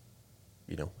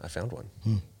 you know, I found one.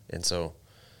 And so,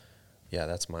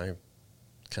 that's my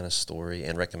kind of story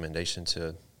and recommendation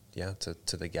to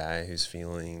the guy who's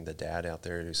feeling, the dad out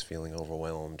there who's feeling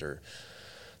overwhelmed, or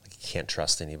like he can't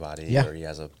trust anybody, or he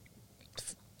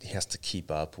has to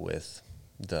keep up with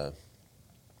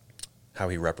how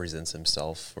he represents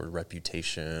himself, or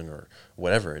reputation, or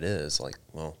whatever it is. Like,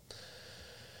 well,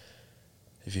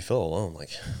 if you feel alone, like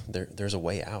there's a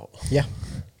way out.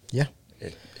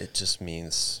 It just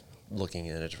means looking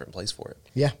in a different place for it.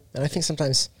 And I think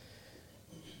sometimes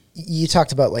you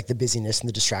talked about like the busyness and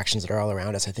the distractions that are all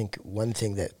around us. I think one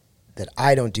thing that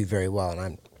I don't do very well, and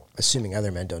I'm assuming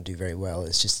other men don't do very well,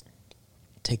 is just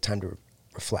take time to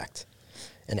reflect.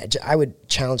 And I would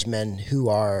challenge men who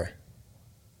are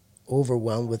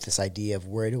overwhelmed with this idea of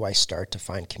where do I start to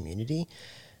find community.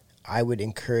 I would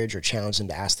encourage or challenge them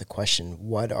to ask the question,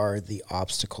 what are the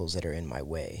obstacles that are in my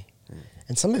way?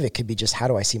 And some of it could be just, how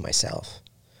do I see myself?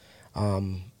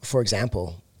 For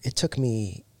example, it took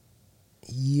me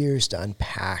years to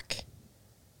unpack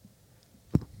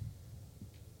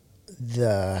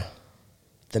the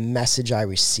message I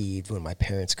received when my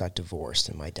parents got divorced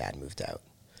and my dad moved out.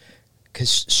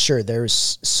 Because sure,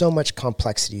 there's so much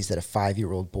complexities that a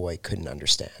 5-year-old boy couldn't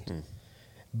understand.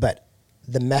 But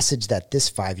the message that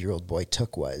this 5-year-old boy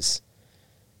took was,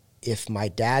 if my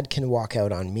dad can walk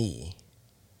out on me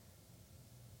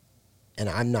and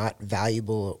I'm not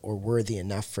valuable or worthy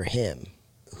enough for him,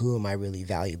 who am I really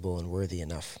valuable and worthy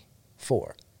enough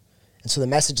for? And so the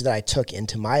message that I took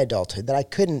into my adulthood that I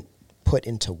couldn't put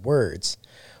into words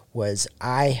was,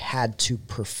 I had to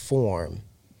perform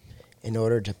in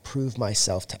order to prove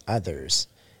myself to others,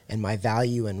 and my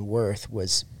value and worth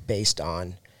was based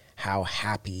on how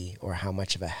happy or how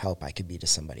much of a help I could be to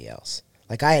somebody else.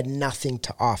 Like, I had nothing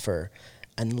to offer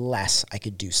unless I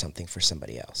could do something for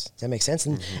somebody else. Does that make sense?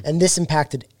 And this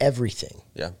impacted everything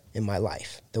in my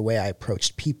life, the way I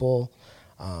approached people.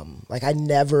 Like, I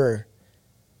never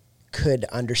could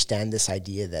understand this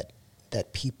idea that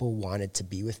that people wanted to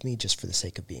be with me just for the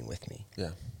sake of being with me.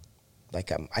 Yeah.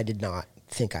 Like I did not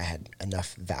think I had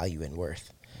enough value and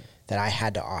worth, that I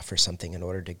had to offer something in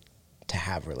order to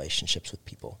have relationships with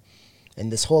people.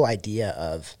 And this whole idea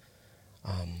of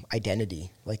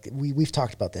identity, like we've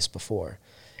talked about this before.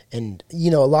 And, you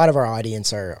know, a lot of our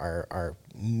audience are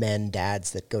men,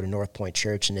 dads that go to North Point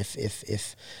Church. And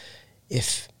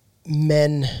if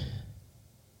men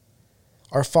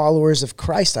are followers of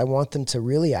Christ, I want them to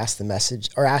really ask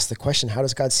the question, how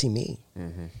does God see me?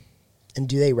 Mm-hmm. And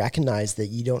do they recognize that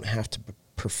you don't have to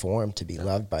perform to be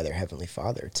loved by their Heavenly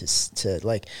Father, to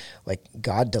like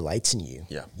God delights in you.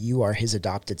 Yeah. You are his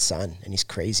adopted son, and he's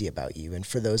crazy about you. And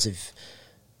for those of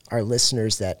our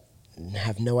listeners that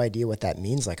have no idea what that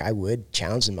means, like, I would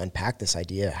challenge them to unpack this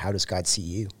idea. How does God see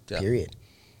you? Yeah. Period.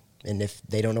 And if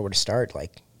they don't know where to start,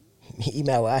 like,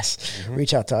 email us, mm-hmm.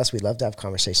 reach out to us. We'd love to have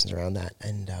conversations around that.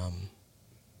 And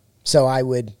so I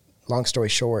would, long story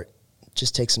short,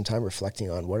 just take some time reflecting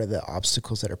on what are the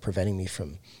obstacles that are preventing me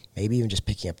from maybe even just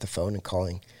picking up the phone and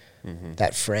calling mm-hmm.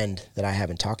 that friend that I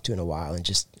haven't talked to in a while, and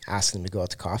just ask them to go out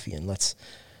to coffee, and let's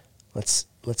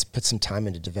put some time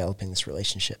into developing this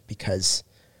relationship, because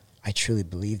I truly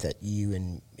believe that you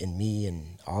and me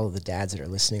and all of the dads that are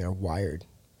listening are wired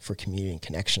for community and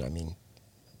connection. I mean,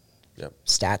 yep.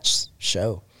 Stats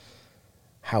show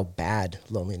how bad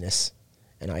loneliness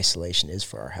and isolation is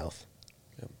for our health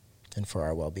yep. and for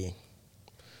our well-being.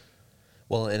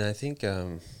 Well, and I think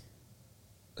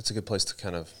it's a good place to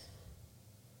kind of,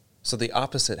 so the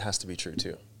opposite has to be true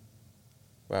too,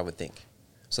 I would think.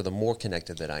 So the more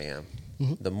connected that I am,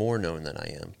 mm-hmm. the more known that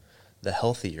I am, the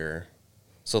healthier.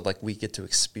 So like we get to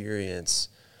experience,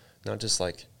 not just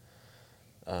like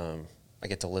I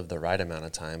get to live the right amount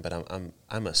of time, but I'm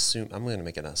going to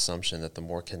make an assumption that the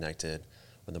more connected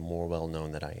or the more well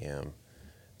known that I am,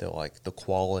 that like the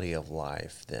quality of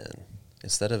life then,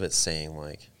 instead of it saying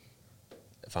like,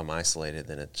 if I'm isolated,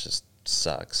 then it just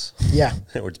sucks. Yeah.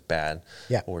 Or it's bad.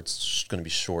 Yeah. Or it's going to be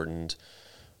shortened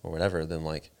or whatever. Then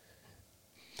like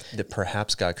that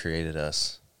perhaps God created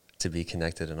us to be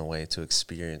connected in a way to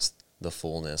experience the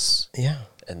fullness yeah.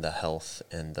 and the health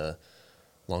and the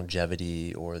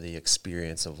longevity or the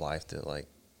experience of life that like,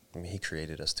 I mean, he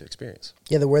created us to experience.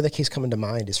 Yeah. The word that keeps coming to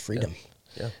mind is freedom.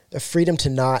 Yeah. A freedom to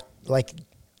not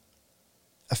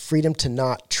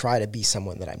try to be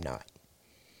someone that I'm not.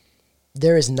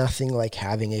 There is nothing like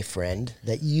having a friend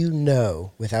that you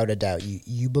know without a doubt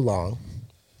you belong,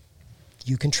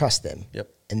 you can trust them, yep.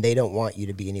 and they don't want you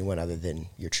to be anyone other than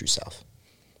your true self.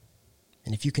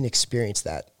 And if you can experience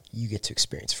that, you get to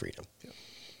experience freedom. Yep.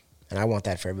 And I want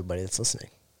that for everybody that's listening.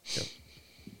 Yep.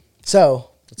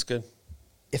 So that's good.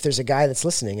 If there's a guy that's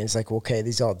listening and it's like, well, okay,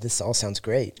 this all sounds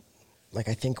great. Like,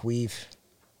 I think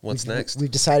what's next?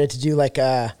 We've decided to do like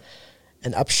an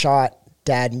Upshot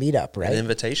dad meetup, right? An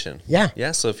invitation. Yeah.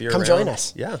 Yeah. So if you're come around, join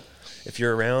us. Yeah. If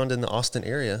you're around in the Austin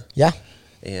area. Yeah.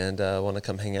 And want to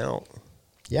come hang out.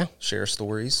 Yeah. Share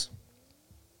stories.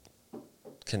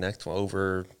 Connect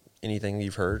over anything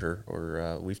you've heard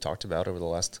or we've talked about over the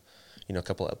last,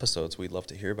 couple of episodes. We'd love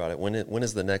to hear about it. When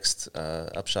is the next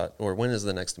Upshot, or when is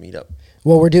the next meetup?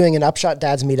 Well, we're doing an Upshot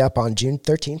Dads meetup on June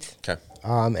 13th. Okay.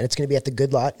 And it's going to be at the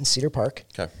Good Lot in Cedar Park.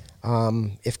 Okay.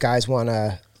 If guys want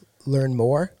to learn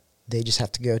more, they just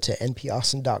have to go to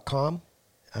npaustin.com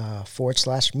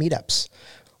 /meetups,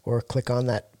 or click on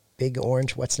that big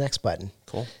orange What's Next button.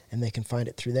 Cool. And they can find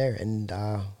it through there. And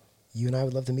you and I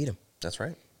would love to meet them. That's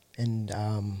right. And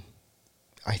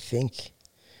I think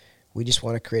we just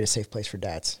want to create a safe place for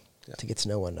dads to get to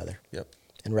know one another. Yep.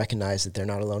 And recognize that they're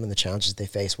not alone in the challenges they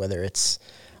face, whether it's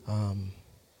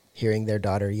hearing their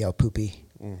daughter yell poopy.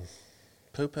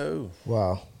 Poo-poo.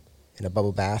 Well, in a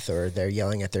bubble bath, or they're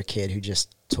yelling at their kid who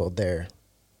just told their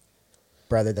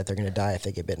brother that they're going to die if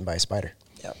they get bitten by a spider.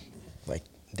 Yep. Like,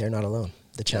 they're not alone.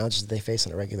 The challenges that they face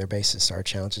on a regular basis are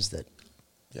challenges that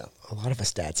a lot of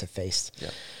us dads have faced.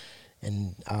 Yep.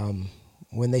 And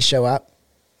when they show up,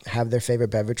 have their favorite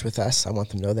beverage with us, I want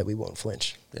them to know that we won't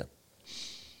flinch. Yeah.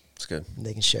 It's good. And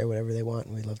they can share whatever they want,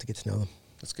 and we'd love to get to know them.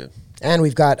 That's good. And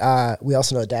we've got, we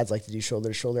also know that dads like to do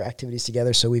shoulder-to-shoulder activities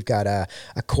together, so we've got a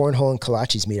cornhole and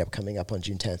kolaches meetup coming up on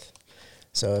June 10th.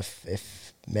 So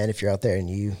if you're out there and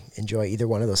you enjoy either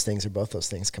one of those things or both those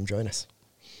things, come join us.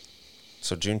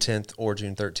 So June 10th or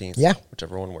June 13th. Yeah.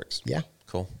 Whichever one works. Yeah.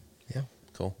 Cool. Yeah.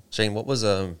 Cool. Shane, what was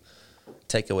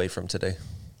takeaway from today,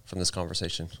 from this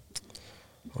conversation?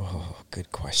 Oh,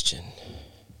 good question.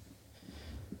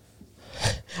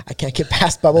 I can't get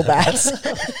past bubble baths.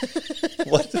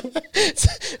 What?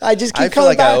 I just keep I feel coming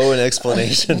like back. I owe an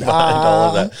explanation behind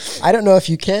all of that. I don't know if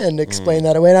you can explain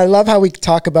that away. And I love how we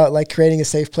talk about like creating a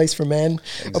safe place for men,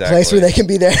 a place where they can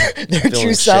be their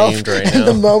true self. Right and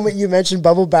the moment you mention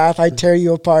bubble bath, I tear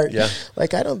you apart. Yeah.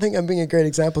 Like, I don't think I'm being a great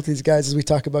example to these guys as we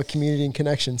talk about community and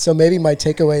connection. So maybe my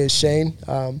takeaway is Shane.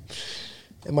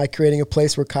 Am I creating a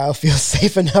place where Kyle feels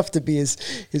safe enough to be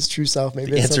his true self?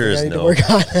 Maybe The it's answer something is I need to work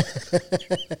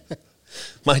on.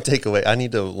 My takeaway, I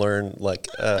need to learn like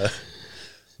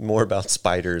more about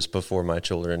spiders before my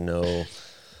children know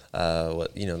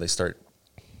what, they start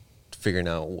figuring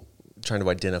out, trying to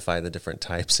identify the different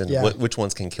types and which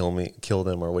ones can kill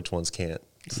them or which ones can't,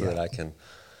 so that I can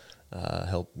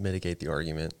help mitigate the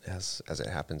argument as it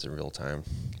happens in real time.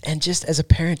 And just as a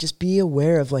parent, just be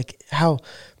aware of like how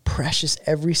precious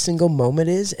every single moment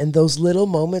is, and those little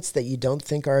moments that you don't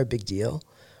think are a big deal,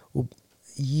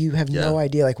 you have no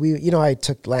idea. Like I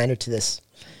took Lander to this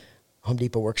Home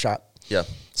Depot workshop. Yeah.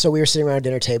 So we were sitting around a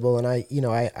dinner table, and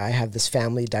I have this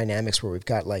family dynamics where we've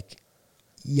got like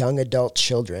young adult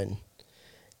children,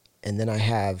 and then I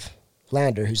have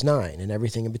Lander, who's 9, and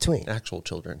everything in between. Actual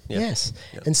children. Yeah. Yes.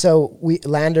 Yeah. And so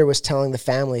Lander was telling the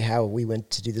family how we went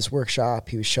to do this workshop.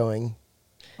 He was showing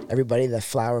everybody the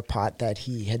flower pot that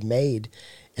he had made.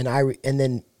 And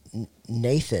then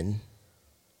Nathan,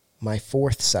 my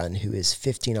 4th son, who is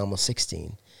 15, almost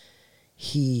 16,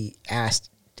 he asked,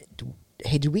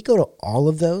 hey, did we go to all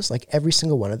of those? Like every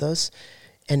single one of those?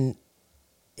 And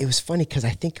it was funny because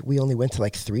I think we only went to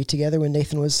like 3 together when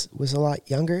Nathan was a lot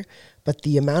younger. But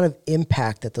the amount of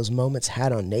impact that those moments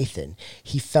had on Nathan,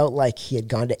 he felt like he had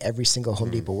gone to every single Home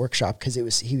Depot workshop because it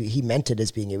was he meant it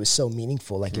as being, it was so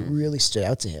meaningful. Like it really stood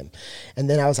out to him. And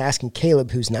then I was asking Caleb,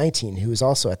 who's 19, who was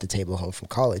also at the table home from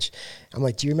college. I'm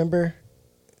like, do you remember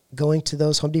going to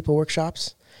those Home Depot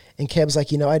workshops? And Caleb's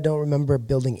like, I don't remember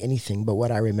building anything, but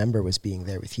what I remember was being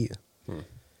there with you.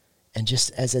 And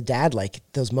just as a dad, like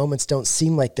those moments don't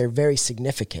seem like they're very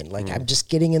significant. Like I'm just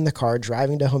getting in the car,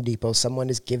 driving to Home Depot. Someone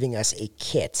is giving us a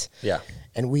kit. Yeah.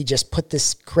 And we just put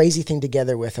this crazy thing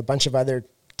together with a bunch of other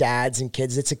dads and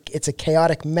kids. It's a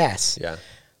chaotic mess. Yeah.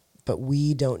 But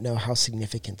we don't know how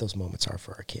significant those moments are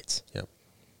for our kids. Yep.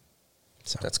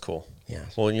 So that's cool. Yeah.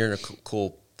 Well, and you're in a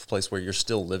cool place where you're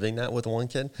still living that with one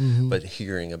kid, but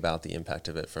hearing about the impact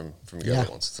of it from your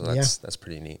other ones. So that's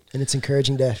pretty neat. And it's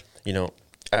encouraging to,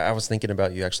 I was thinking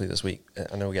about you actually this week.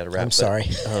 I know we got to wrap. I'm sorry.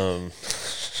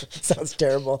 Sounds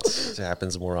terrible. It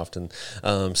happens more often.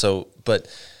 But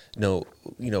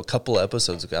a couple of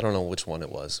episodes ago, I don't know which one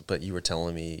it was, but you were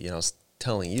telling me, I was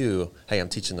telling you, hey, I'm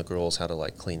teaching the girls how to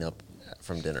like clean up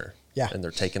from dinner. Yeah. And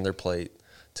they're taking their plate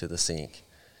to the sink,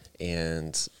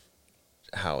 and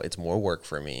how it's more work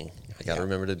for me. I got to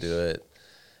remember to do it.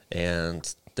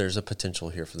 And there's a potential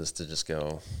here for this to just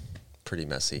go pretty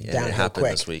messy. And it happened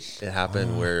this week. It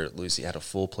happened where Lucy had a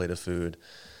full plate of food,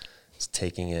 is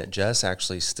taking it. Jess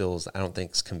actually I don't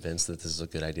think is convinced that this is a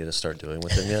good idea to start doing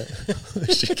with them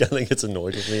yet. She kind of gets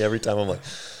annoyed with me every time I'm like,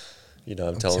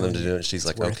 I'm telling them to do it. And she's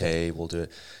like, okay, we'll do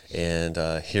it.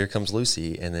 And here comes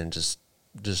Lucy, and then just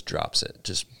drops it.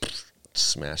 Just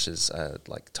smashes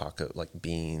like taco, like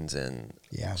beans, and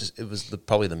it was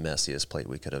probably the messiest plate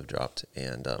we could have dropped.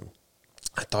 And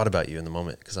I thought about you in the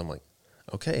moment because I'm like,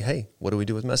 okay, hey, what do we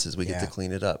do with messes? We get to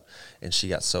clean it up. And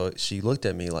she looked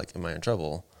at me like, am I in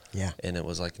trouble? Yeah. And it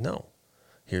was like, no,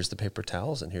 here's the paper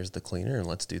towels and here's the cleaner, and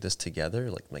let's do this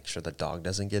together. Like, make sure the dog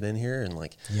doesn't get in here. And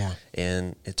like,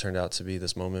 and it turned out to be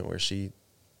this moment where she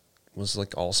was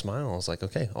like all smile. I was like,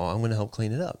 okay, I'm going to help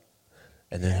clean it up.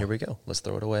 And then here we go. Let's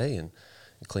throw it away and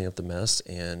clean up the mess.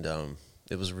 And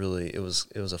it was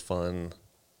a fun,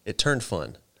 it turned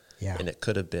fun. Yeah. And it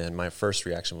could have been, my first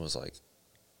reaction was like,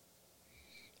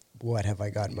 what have I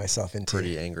gotten myself into?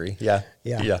 Pretty angry. Yeah.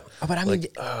 But I mean,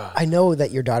 I know that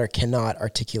your daughter cannot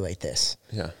articulate this.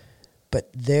 Yeah.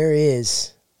 But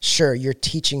sure, you're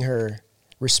teaching her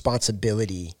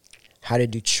responsibility, how to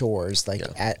do chores. Like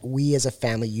we as a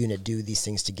family unit do these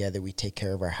things together. We take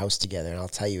care of our house together. And I'll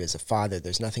tell you, as a father,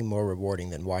 there's nothing more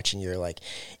rewarding than watching your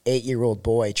 8-year-old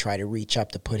boy try to reach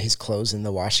up to put his clothes in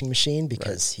the washing machine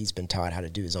because he's been taught how to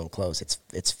do his own clothes.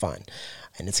 It's fun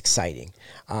and it's exciting.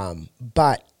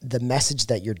 But the message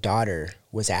that your daughter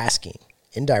was asking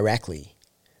indirectly,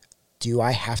 do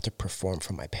I have to perform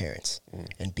for my parents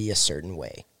and be a certain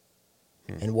way?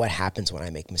 And what happens when I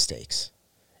make mistakes?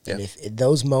 Yeah. And if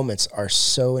those moments are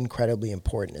so incredibly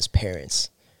important as parents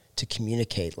to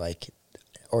communicate,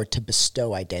 or to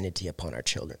bestow identity upon our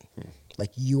children.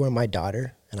 Like, you are my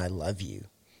daughter and I love you.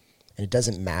 And it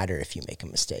doesn't matter if you make a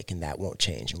mistake, and that won't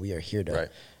change. And we are here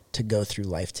to go through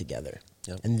life together.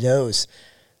 Yep. And those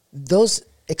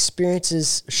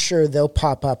experiences, sure, they'll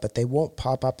pop up, but they won't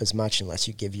pop up as much unless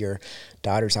you give your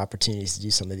daughters opportunities to do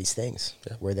some of these things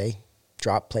where they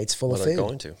drop plates full of food. They're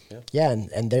going to.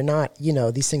 And they're not,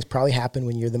 these things probably happen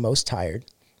when you're the most tired,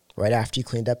 right after you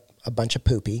cleaned up a bunch of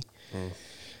poopy.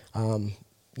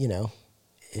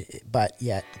 But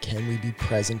yet, can we be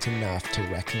present enough to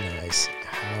recognize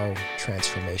how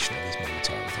transformational these moments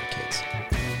are with our kids?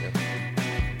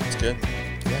 That's good.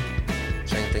 Yeah.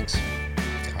 Shane, thanks. Thank you.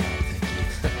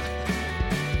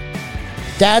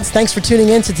 Dads, thanks for tuning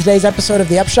in to today's episode of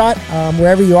The Upshot.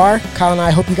 Wherever you are, Kyle and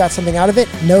I hope you got something out of it.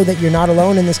 Know that you're not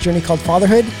alone in this journey called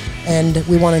fatherhood. And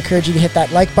we want to encourage you to hit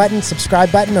that like button,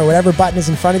 subscribe button, or whatever button is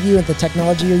in front of you with the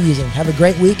technology you're using. Have a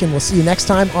great week, and we'll see you next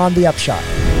time on The Upshot.